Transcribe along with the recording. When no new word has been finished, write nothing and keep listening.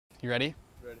You ready?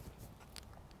 Ready.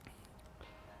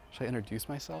 Should I introduce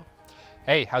myself?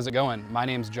 Hey, how's it going? My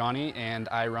name's Johnny and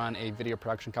I run a video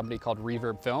production company called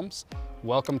Reverb Films.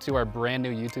 Welcome to our brand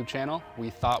new YouTube channel.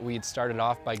 We thought we'd start it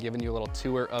off by giving you a little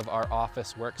tour of our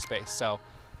office workspace. So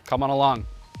come on along.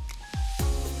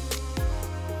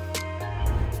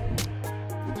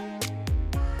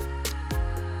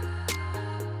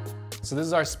 So this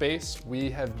is our space.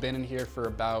 We have been in here for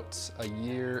about a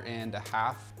year and a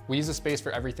half. We use the space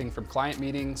for everything from client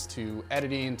meetings to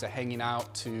editing to hanging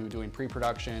out to doing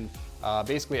pre-production.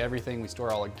 Basically everything. We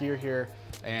store all our gear here,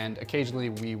 and occasionally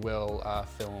we will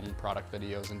film product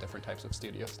videos and different types of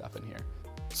studio stuff in here.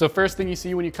 So first thing you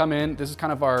see when you come in, this is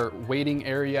kind of our waiting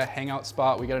area, hangout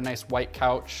spot. We got a nice white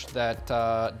couch that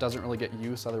doesn't really get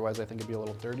use, otherwise I think it'd be a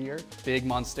little dirtier. Big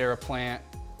Monstera plant,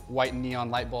 white neon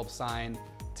light bulb sign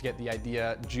to get the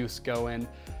idea juice going.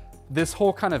 This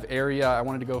whole kind of area, I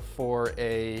wanted to go for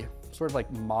a sort of like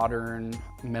modern,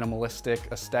 minimalistic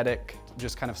aesthetic,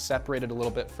 just kind of separated a little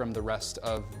bit from the rest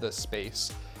of the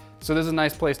space. So this is a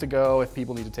nice place to go if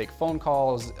people need to take phone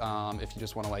calls, if you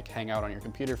just want to like hang out on your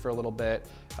computer for a little bit,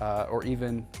 or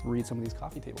even read some of these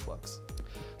coffee table books.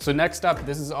 So next up,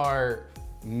 this is our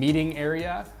meeting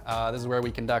area. This is where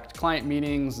we conduct client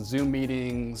meetings, Zoom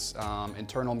meetings,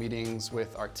 internal meetings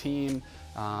with our team,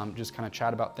 just kind of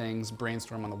chat about things,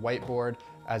 brainstorm on the whiteboard.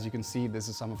 As you can see, this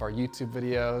is some of our YouTube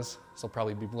videos. This will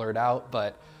probably be blurred out,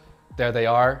 but there they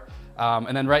are.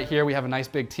 And then right here, we have a nice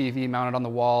big TV mounted on the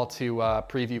wall to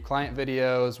preview client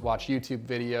videos, watch YouTube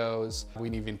videos. We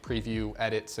can even preview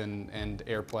edits and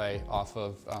AirPlay off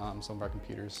of some of our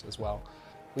computers as well.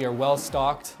 We are well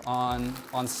stocked on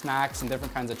snacks and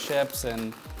different kinds of chips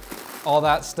and all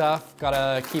that stuff.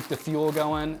 Gotta keep the fuel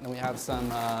going. And we have some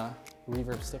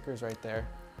Reverb stickers right there.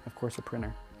 Of course, a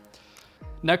printer.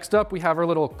 Next up, we have our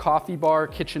little coffee bar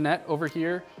kitchenette over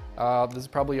here. This is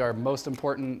probably our most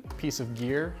important piece of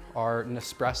gear, our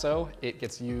Nespresso. It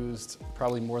gets used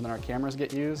probably more than our cameras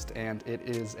get used, and it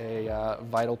is a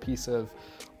vital piece of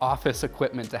office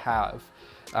equipment to have.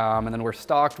 And then we're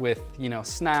stocked with, you know,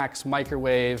 snacks,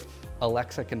 microwave,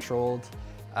 Alexa controlled,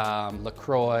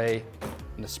 LaCroix,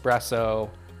 Nespresso,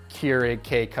 Keurig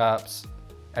K-cups,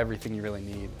 everything you really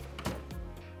need.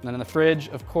 And then in the fridge,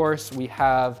 of course, we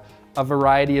have a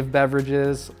variety of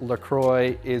beverages,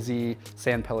 LaCroix, Izzy,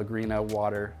 San Pellegrino,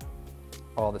 water,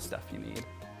 all the stuff you need.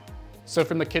 So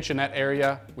from the kitchenette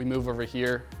area, we move over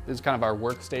here. This is kind of our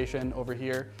workstation over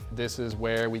here. This is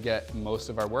where we get most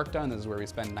of our work done. This is where we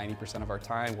spend 90% of our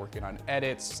time working on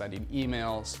edits, sending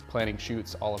emails, planning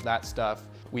shoots, all of that stuff.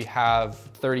 We have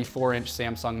 34-inch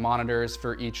Samsung monitors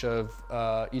for each of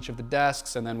the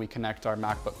desks, and then we connect our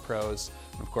MacBook Pros.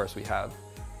 And of course, we have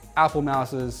Apple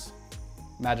mouses,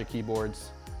 Magic keyboards,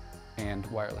 and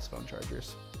wireless phone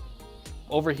chargers.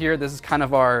 Over here, this is kind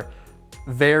of our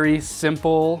very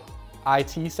simple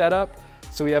IT setup.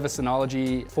 So we have a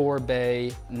Synology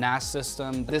 4-bay NAS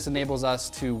system. This enables us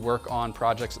to work on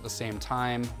projects at the same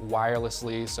time,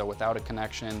 wirelessly, so without a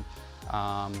connection,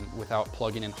 without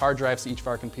plugging in hard drives to each of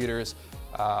our computers.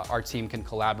 Our team can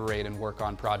collaborate and work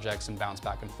on projects and bounce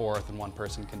back and forth, and one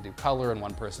person can do color and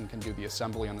one person can do the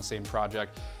assembly on the same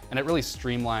project. And it really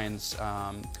streamlines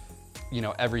you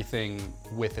know, everything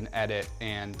with an edit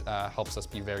and helps us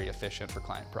be very efficient for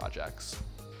client projects.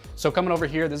 So coming over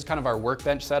here, this is kind of our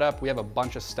workbench setup. We have a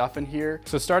bunch of stuff in here.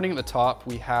 So starting at the top,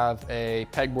 we have a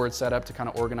pegboard setup to kind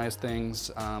of organize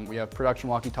things. We have production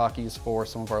walkie-talkies for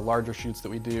some of our larger shoots that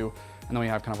we do. And then we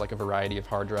have kind of like a variety of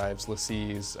hard drives,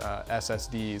 LaCie's,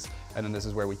 SSDs, and then this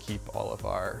is where we keep all of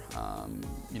our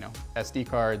you know, SD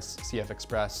cards, CF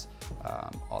Express,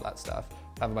 all that stuff.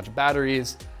 Have a bunch of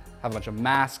batteries, have a bunch of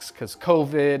masks because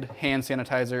COVID, hand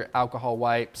sanitizer, alcohol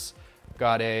wipes.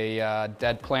 Got a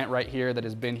dead plant right here that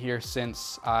has been here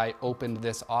since I opened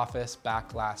this office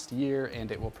back last year,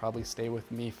 and it will probably stay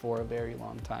with me for a very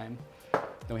long time.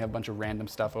 Then we have a bunch of random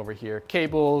stuff over here,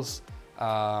 cables,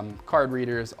 card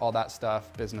readers, all that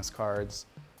stuff, business cards,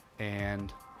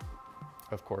 and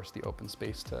of course the open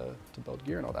space to build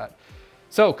gear and all that.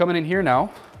 So coming in here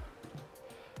now,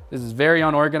 this is very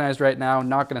unorganized right now,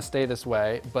 not gonna stay this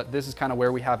way, but this is kind of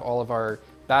where we have all of our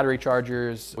battery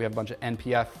chargers. We have a bunch of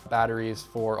NPF batteries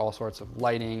for all sorts of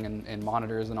lighting and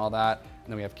monitors and all that. And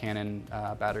then we have Canon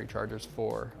battery chargers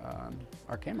for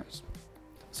our cameras.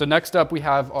 So next up, we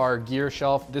have our gear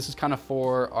shelf. This is kind of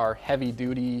for our heavy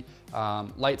duty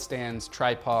light stands,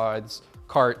 tripods,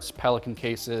 carts, Pelican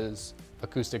cases,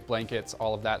 acoustic blankets,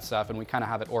 all of that stuff. And we kind of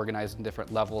have it organized in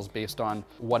different levels based on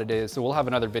what it is. So we'll have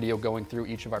another video going through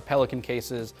each of our Pelican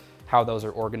cases, how those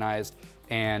are organized,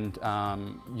 and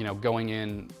you know, going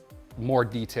in more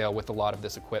detail with a lot of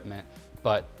this equipment.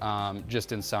 But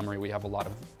just in summary, we have a lot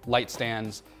of light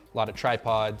stands, a lot of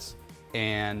tripods,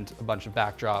 and a bunch of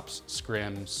backdrops,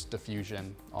 scrims,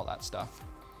 diffusion, all that stuff.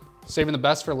 Saving the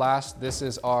best for last, this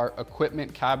is our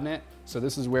equipment cabinet. So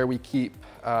this is where we keep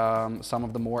some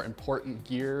of the more important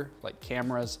gear, like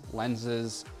cameras,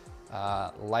 lenses,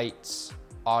 lights,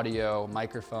 audio,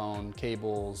 microphone,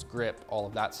 cables, grip, all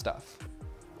of that stuff.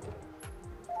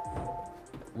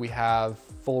 We have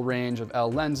full range of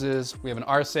L lenses. We have an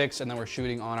R6, and then we're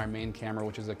shooting on our main camera,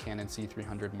 which is a Canon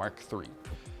C300 Mark III.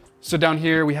 So down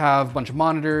here we have a bunch of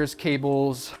monitors,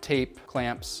 cables, tape,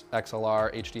 clamps,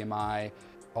 XLR, HDMI,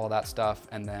 all that stuff,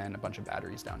 and then a bunch of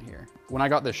batteries down here. When I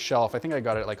got this shelf, I think I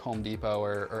got it at like Home Depot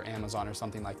or Amazon or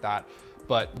something like that,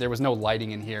 but there was no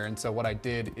lighting in here. And so what I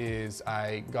did is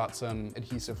I got some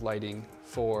adhesive lighting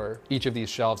for each of these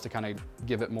shelves to kind of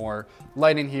give it more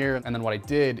light in here. And then what I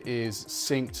did is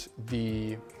synced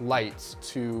the lights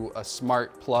to a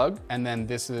smart plug. And then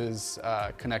this is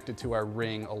connected to our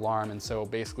Ring alarm. And so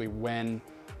basically when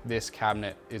this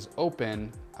cabinet is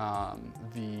open,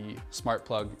 the smart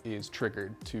plug is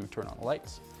triggered to turn on the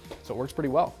lights. So it works pretty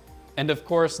well. And of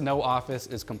course, no office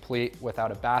is complete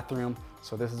without a bathroom.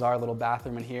 So this is our little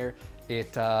bathroom in here.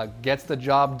 It gets the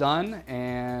job done,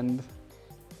 and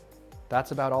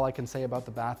that's about all I can say about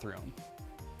the bathroom.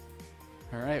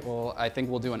 All right, well, I think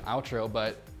we'll do an outro,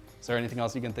 but is there anything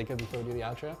else you can think of before we do the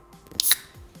outro?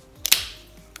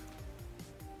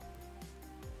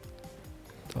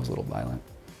 That was a little violent.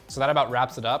 So that about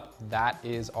wraps it up. That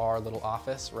is our little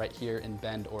office right here in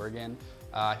Bend, Oregon.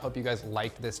 I hope you guys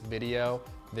liked this video.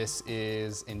 This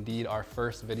is indeed our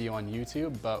first video on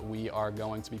YouTube, but we are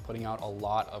going to be putting out a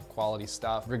lot of quality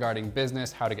stuff regarding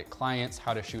business, how to get clients,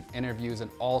 how to shoot interviews,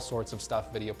 and all sorts of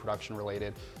stuff video production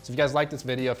related. So if you guys like this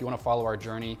video, if you want to follow our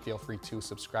journey, feel free to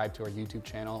subscribe to our YouTube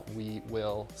channel. We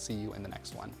will see you in the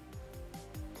next one.